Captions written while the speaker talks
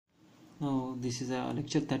Now this is a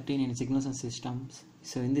lecture 13 in signals and systems.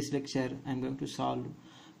 So in this lecture I am going to solve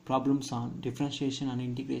problems on differentiation and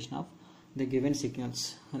integration of the given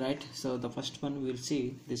signals, right? So the first one we will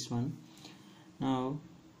see this one. Now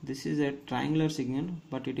this is a triangular signal,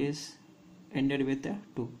 but it is ended with a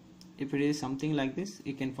 2. If it is something like this,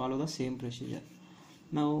 you can follow the same procedure.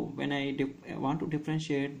 Now when I want to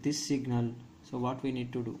differentiate this signal, so what we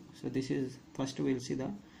need to do? So this is, first we will see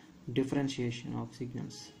the differentiation of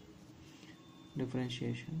signals.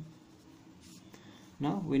 Differentiation.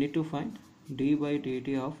 Now we need to find d by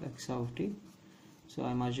dt of x of t. So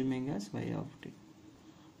I am assuming as y of t.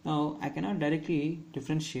 Now I cannot directly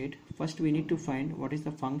differentiate. First we need to find what is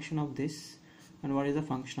the function of this and what is the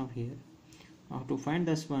function of here. Now to find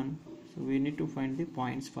this one, so we need to find the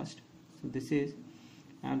points first. So this is,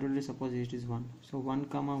 I already suppose it is 1. So 1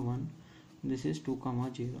 comma 1. This is 2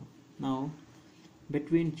 comma 0. Now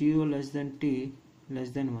between 0 less than t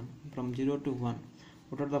less than 1, from 0 to 1,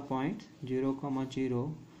 what are the points? 0 comma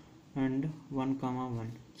 0 and 1 comma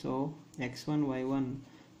 1. So x1 y1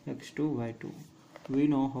 x2 y2. We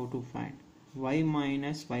know how to find y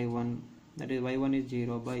minus y1, that is y1 is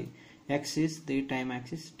 0 by x is the time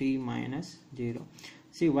axis t minus 0.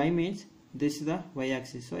 See, y means this is the y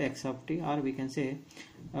axis, so x of t, or we can say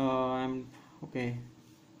okay,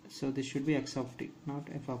 so this should be x of t, not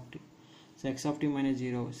f of t. So x of t minus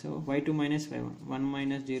 0, so y2 minus y1, 1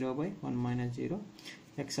 minus 0 by 1 minus 0,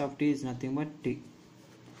 x of t is nothing but t.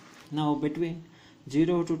 Now between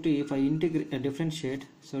 0 to t, if I differentiate,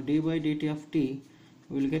 so d by dt of t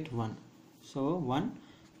will get 1. So 1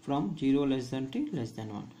 from 0 less than t less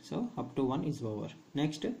than 1, so up to 1 is over.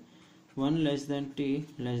 Next 1 less than t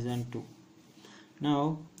less than 2.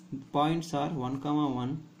 Now points are 1 comma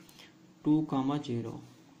 1, 2 comma 0.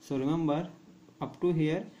 So remember, up to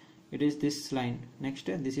here it is this line. Next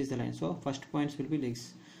this is the line, so first points will be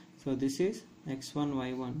this. So this is x1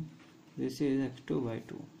 y1, this is x2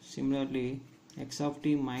 y2. Similarly x of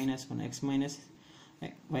t minus 1, x minus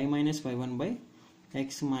y minus y1 by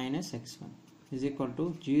x minus x1 is equal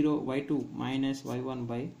to 0 y2 minus y1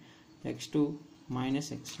 by x2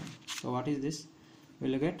 minus x1. So what is this? We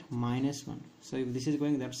will get minus 1. So if this is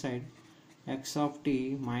going that side, x of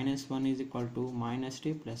t minus 1 is equal to minus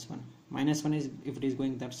t plus 1. Minus 1 is, if it is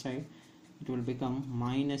going that side, it will become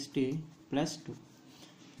minus t plus 2.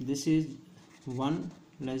 This is 1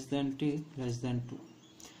 less than t less than 2.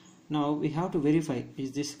 Now we have to verify,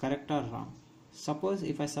 is this correct or wrong. Suppose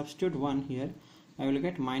if I substitute 1 here, I will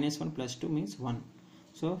get minus 1 plus 2 means 1.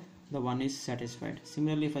 So the 1 is satisfied.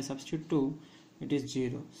 Similarly, if I substitute 2, it is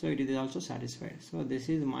 0. So it is also satisfied. So this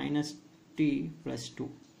is minus t plus 2.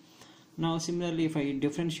 Now similarly, if I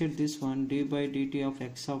differentiate this one, d by dt of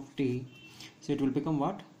x of t, so it will become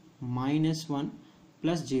what? Minus 1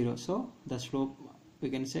 plus 0. So the slope, we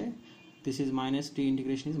can say this is minus t,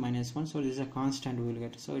 integration is minus 1. So this is a constant we will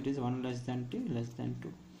get. So it is 1 less than t less than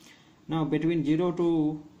 2. Now between 0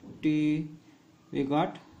 to t we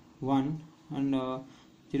got 1, and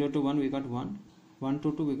 0 to 1 we got 1, 1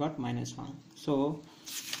 to 2 we got minus 1. So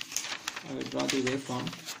I will draw the waveform.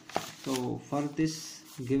 So for this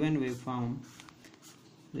given waveform,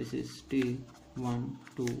 this is t 1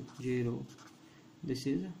 2 0, this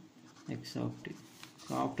is x of t.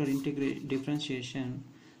 So after differentiation,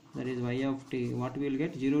 that is y of t, what we will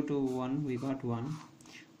get? 0 to 1 we got 1,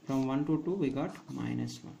 from 1 to 2 we got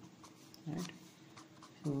minus 1, right?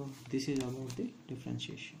 So this is about the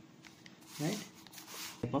differentiation, right?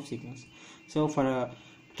 Type of signals. So for a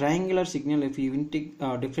triangular signal, if you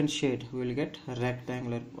differentiate, we will get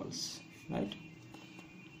rectangular pulse, right?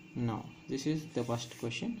 Now this is the first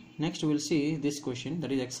question. Next we will see this question,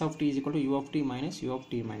 that is x of t is equal to u of t minus u of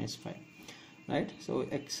t minus 5, right? So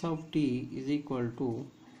x of t is equal to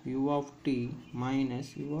u of t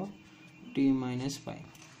minus u of t minus 5.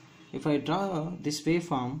 If I draw this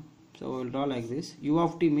waveform, so I will draw like this. U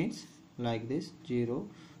of t means like this, 0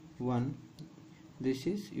 1, this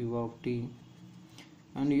is u of t,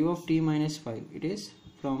 and u of t minus 5, it is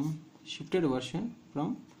from shifted version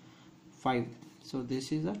from 5. So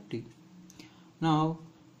this is a t. Now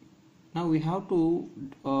we have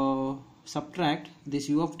to subtract this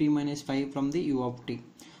u of t minus 5 from the u of t.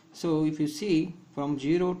 So if you see, from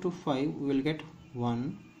 0 to 5 we will get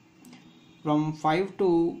 1, from 5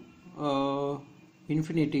 to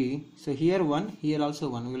infinity, so here 1, here also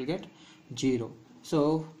 1, we will get 0.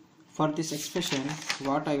 So for this expression,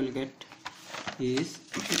 what I will get is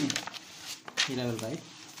here I will write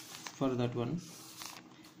for that one,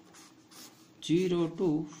 0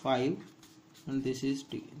 to 5, and this is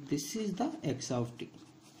t. This is the x of t,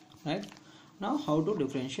 right? Now how to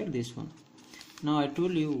differentiate this one? Now I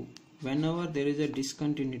told you whenever there is a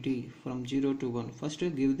discontinuity from 0 to 1, first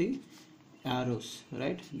give the arrows,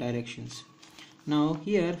 right, directions. Now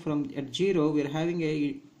here from at 0 we are having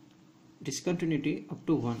a discontinuity up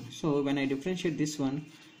to 1. So when I differentiate this one,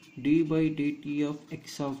 d by dt of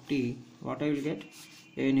x of t, what I will get?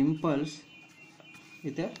 An impulse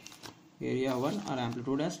with a area 1 or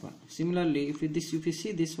amplitude as 1. Similarly, if you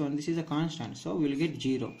see this one, this is a constant, so we will get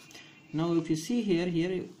 0. Now if you see here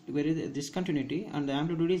where is the discontinuity and the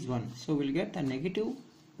amplitude is 1, so we will get a negative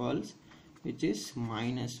pulse which is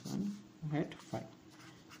 -1 at 5.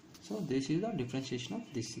 So this is the differentiation of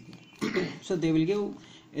this signal. So they will give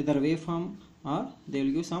either waveform or they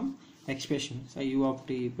will give some expression, say u of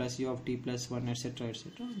t plus u of t plus 1, etc.,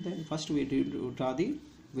 etc. Then first we draw the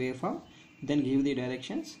waveform, then give the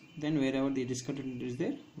directions, then wherever the discontinuity is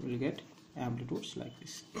there we will get amplitudes like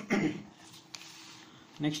this.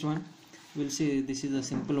 Next one, we'll see, this is a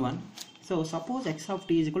simple one. So suppose x of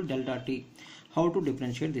t is equal to delta t. How to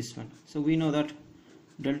differentiate this one? So we know that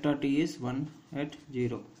delta t is 1 at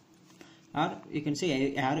 0, or you can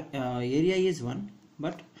say area is 1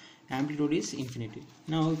 but amplitude is infinity.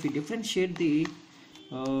 Now if we differentiate the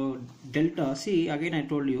delta, see again I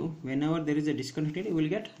told you, whenever there is a discontinuity we will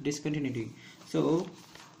get discontinuity. So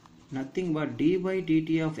nothing but d by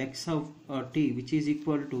dt of x of t, which is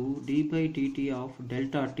equal to d by dt of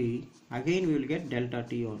delta t. Again we will get delta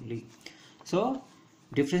t only. So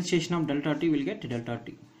differentiation of delta t will get delta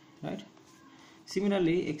t, right?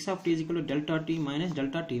 Similarly, x of t is equal to delta t minus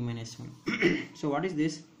 1. So what is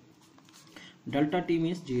this? Delta t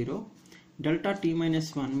means 0, delta t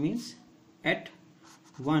minus 1 means at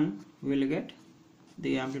 1 we will get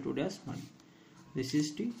the amplitude as 1. This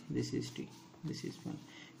is t, this is t, this is 1.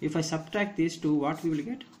 If I subtract these two, what we will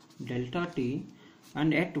get? Delta t,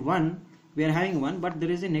 and at 1 we are having 1 but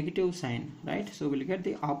there is a negative sign, right? So we will get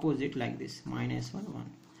the opposite like this, -1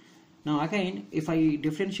 1. Now again if I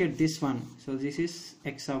differentiate this one, so this is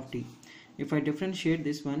x of t. If I differentiate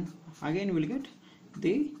this one, again we will get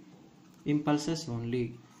the impulses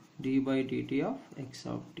only, d by dt of x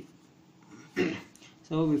of t.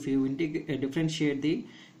 So if you differentiate the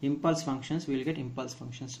impulse functions, we will get impulse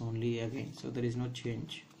functions only again, so there is no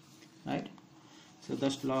change, right? So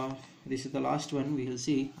this is the last one. We will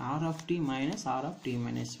see r of t minus r of t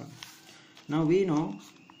minus 1. Now we know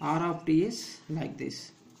r of t is like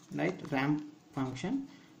this, right? Ramp function.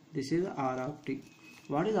 This is r of t.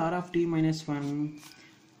 What is r of t minus 1?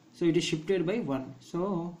 So it is shifted by 1,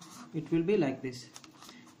 so it will be like this,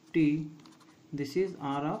 t, this is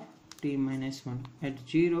r of t minus 1. At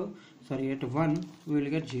 1 we will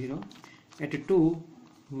get 0, at 2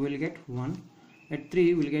 we will get 1, at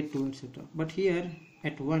 3 we will get 2, etc. But here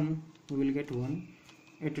at 1 we will get 1,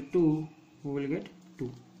 at 2 we will get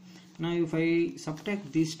 2. Now if I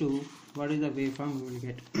subtract these two, what is the waveform we will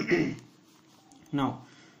get? Now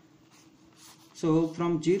so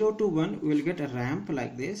from 0 to 1 we will get a ramp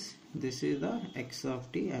like this. This is the x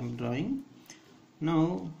of t I am drawing.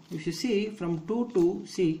 Now if you see from 2 to,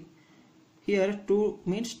 see here 2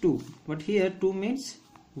 means 2, but here 2 means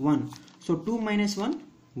 1. So 2 minus 1,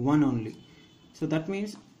 1 only. So that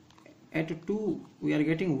means at 2 we are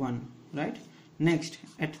getting 1, right? Next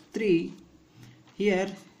at 3, here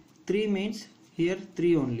 3 means here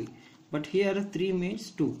 3 only, but here 3 means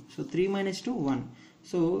 2. So 3 minus 2, 1.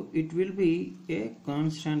 So it will be a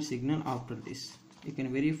constant signal after this. You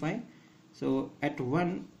can verify. So at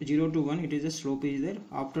 0 to 1 it is a slope is there.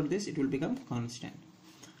 After this it will become constant,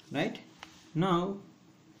 right? Now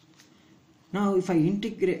if I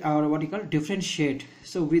integrate, or what you call differentiate,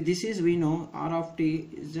 so with this is, we know r of t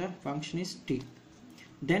is the function is t.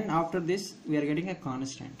 Then after this we are getting a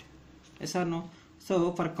constant, yes or no?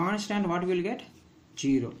 So for constant what we will get?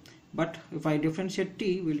 0. But if I differentiate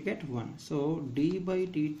t, we will get 1. So d by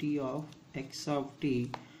dt of x of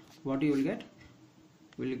t, what you will get?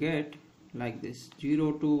 We will get like this,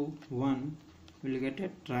 0 to 1 we will get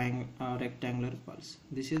a rectangular pulse.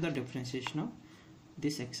 This is the differentiation of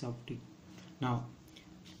this x of t. Now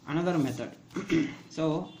another method.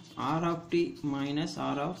 So r of t minus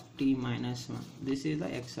r of t minus 1, this is the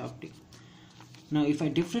x of t. Now if I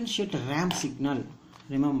differentiate ramp signal,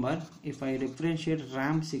 remember, if I differentiate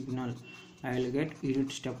ramp signal, I will get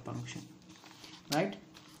unit step function, right?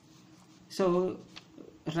 So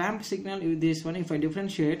ramp signal is this one. If I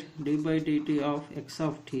differentiate d by dt of x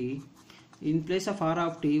of t, in place of r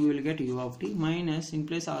of t we will get u of t, minus in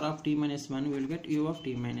place r of t minus 1 we will get u of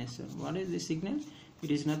t minus 1. What is this signal?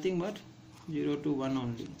 It is nothing but 0 to 1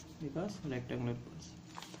 only, because rectangular pulse.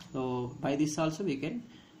 So by this also we can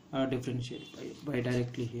differentiate by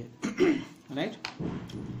directly here. Right?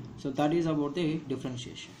 So that is about the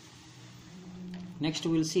differentiation. next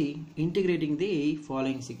we will see integrating the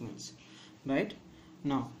following signals. Right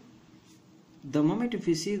now, the moment if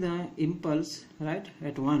you see the impulse, right,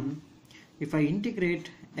 at 1, if I integrate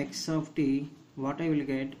x of t, what I will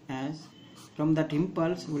get as, from that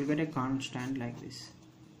impulse we will get a constant like this.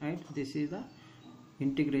 Right, this is the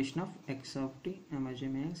integration of x of t. I am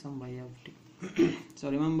assuming some y of t. So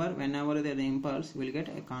remember, whenever there is an impulse, we will get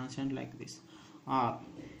a constant like this. Or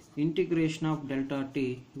integration of delta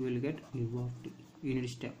t, we will get u of t. Unit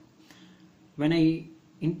step. When I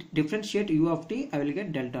differentiate u of t, I will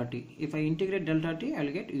get delta t. If I integrate delta t, I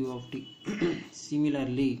will get u of t.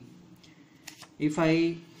 Similarly, if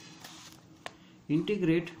I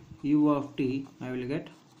integrate u of t, I will get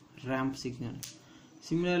ramp signal.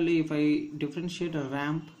 Similarly, if I differentiate a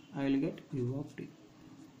ramp, I will get u of t.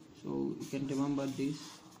 So you can remember this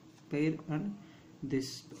pair and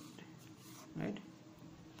this pair. Right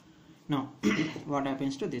now, what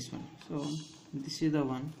happens to this one? So this is the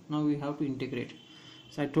one. Now we have to integrate.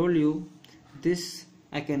 So I told you this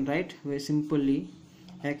I can write very simply,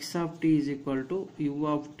 x of t is equal to u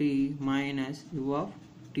of t minus u of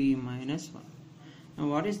t minus 1. Now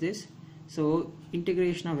what is this? So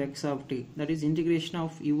integration of x of t, that is integration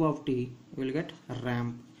of u of t, will get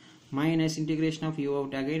ramp, minus integration of u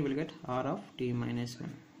of t, again will get r of t minus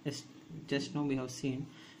 1. Just now we have seen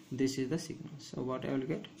this is the signal. So what I will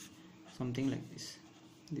get? Something like this.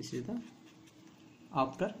 This is the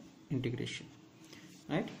after integration.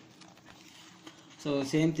 Right, so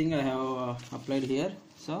same thing I have applied here.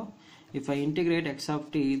 So if I integrate x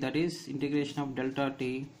of t, that is integration of delta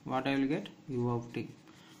t, what I will get? U of t.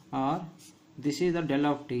 Or this is the del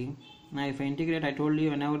of t. Now if I integrate, I told you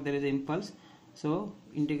whenever there is an impulse, so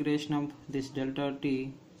integration of this delta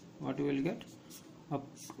t, what we will get? Up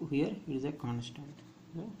here it is a constant.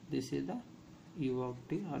 So this is the u of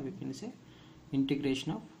t, or we can say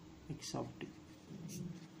integration of x of t.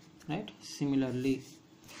 Right, similarly,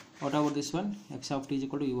 what about this one? X of t is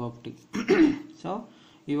equal to u of t. So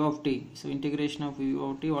u of t, so integration of u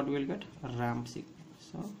of t, what we will get? Ramp signal.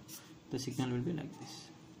 So the signal will be like this.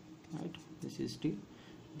 Right, this is t,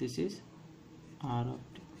 this is r of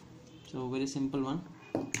t. So very simple one.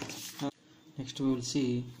 Next we will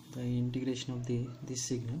see the integration of this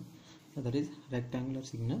signal, that is rectangular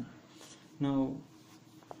signal. Now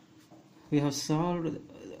we have solved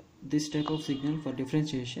this type of signal for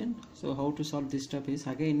differentiation. So how to solve this step is,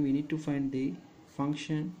 again we need to find the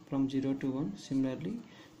function from 0 to 1. Similarly,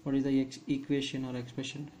 what is the equation or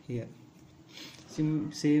expression here?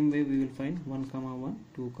 Same way we will find 1 comma 1,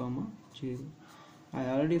 2 comma 0. I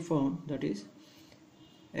already found, that is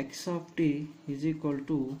x of t is equal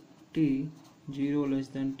to t 0 less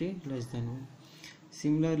than t less than 1.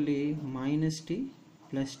 Similarly, minus t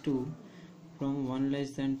plus 2 from 1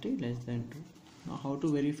 less than t less than 2. Now how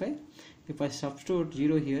to verify? If I substitute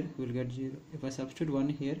 0 here, we will get 0. If I substitute 1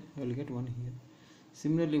 here, I will get 1 here.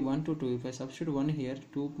 Similarly, 1 to 2, if I substitute 1 here,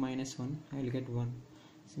 2 minus 1, I will get 1.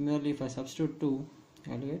 Similarly, if I substitute 2,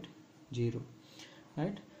 I will get 0.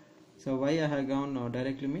 Right? So why I have gone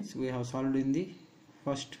directly means we have solved in the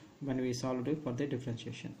first, when we solved it for the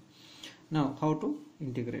differentiation. Now how to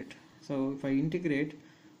integrate? So if I integrate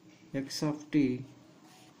x of t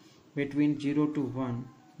between 0 to 1,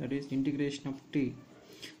 that is integration of t,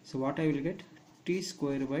 so what I will get? T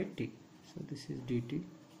square by t. So this is dt,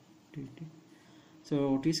 dt.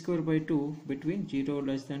 So t square by 2 between 0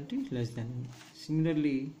 less than t less than 1.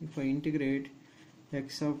 Similarly, if I integrate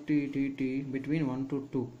x of t dt between 1 to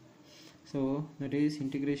 2, so that is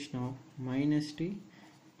integration of minus t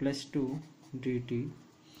plus 2 dt.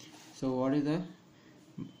 So what is the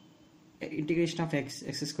integration of x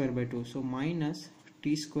square by 2? So minus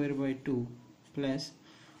t square by 2 plus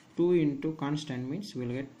 2 into constant, means we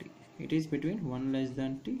will get t. It is between 1 less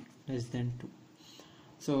than t less than 2.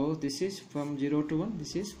 So this is from 0 to 1,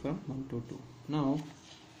 this is from 1 to 2. Now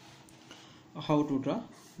how to draw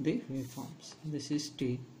the waveforms? This is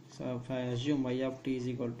t. So if I assume y of t is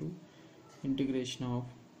equal to integration of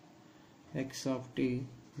x of t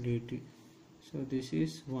dt. So this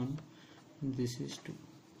is 1, this is 2.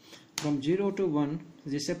 From 0 to 1,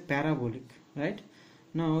 this is a parabolic, right?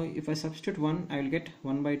 Now if I substitute 1, I will get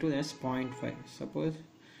 1 by 2, that's 0.5. Suppose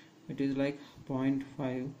it is like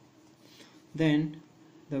 0.5, then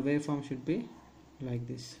the waveform should be like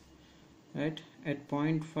this, right? At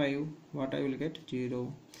 0.5, what I will get?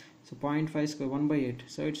 0. So 0.5 square 1 by 8,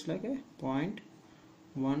 so it's like a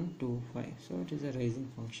 0.125. So it is a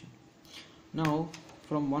rising function. Now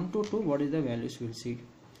from 1 to 2, what is the values? We will see.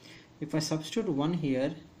 If I substitute 1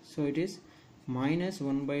 here, so it is minus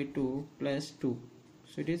 1 by 2 plus 2,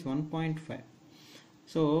 so it is 1.5.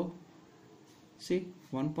 So see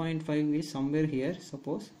 1.5 is somewhere here,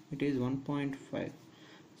 suppose it is 1.5.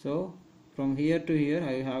 so from here to here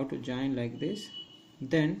I have to join like this,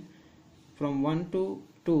 then from 1 to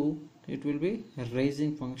 2 it will be a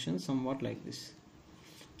raising function somewhat like this,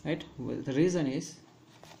 right? Well, the reason is,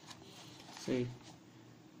 see,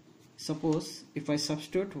 suppose if I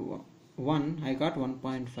substitute 1, I got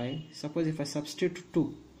 1.5. suppose if I substitute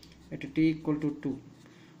 2 at t equal to 2,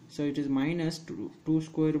 so it is minus 2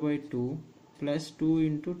 square by 2 plus 2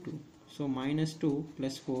 into 2, so minus 2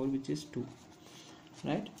 plus 4, which is 2,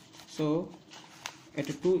 right? So at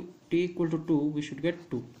t equal to 2 we should get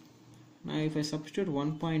 2. Now if I substitute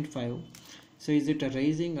 1.5, so is it a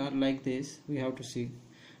raising or like this, we have to see.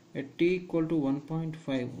 At t equal to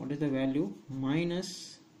 1.5, what is the value?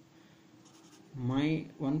 Minus my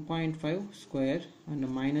 1.5 square, and the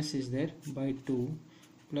minus is there, by 2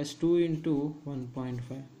 plus 2 into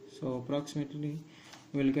 1.5, so approximately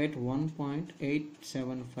we will get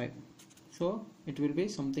 1.875. so it will be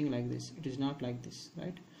something like this, it is not like this,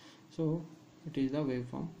 right? So it is the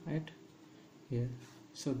waveform right here.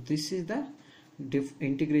 So this is the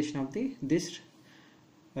integration of this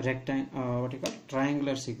rectangle, what you call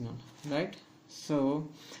triangular signal, right? So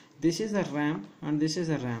this is the ramp and this is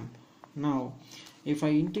a ramp. Now if I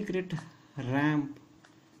integrate ramp,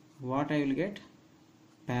 what I will get?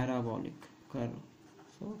 Parabolic curve,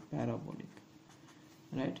 so parabolic,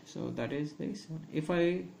 right? So that is this. If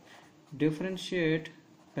I differentiate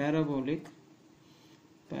parabolic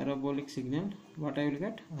signal, what I will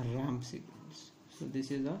get? Ramp signals. So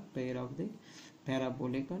this is a pair of the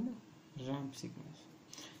parabolic and ramp signals,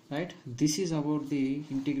 right? This is about the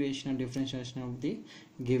integration and differentiation of the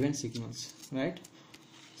given signals, right?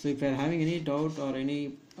 So if you are having any doubt or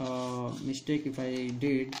any mistake if I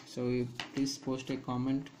did, so please post a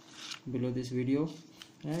comment below this video,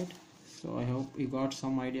 right? So I hope you got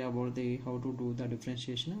some idea about the how to do the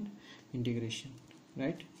differentiation and integration,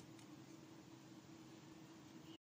 right?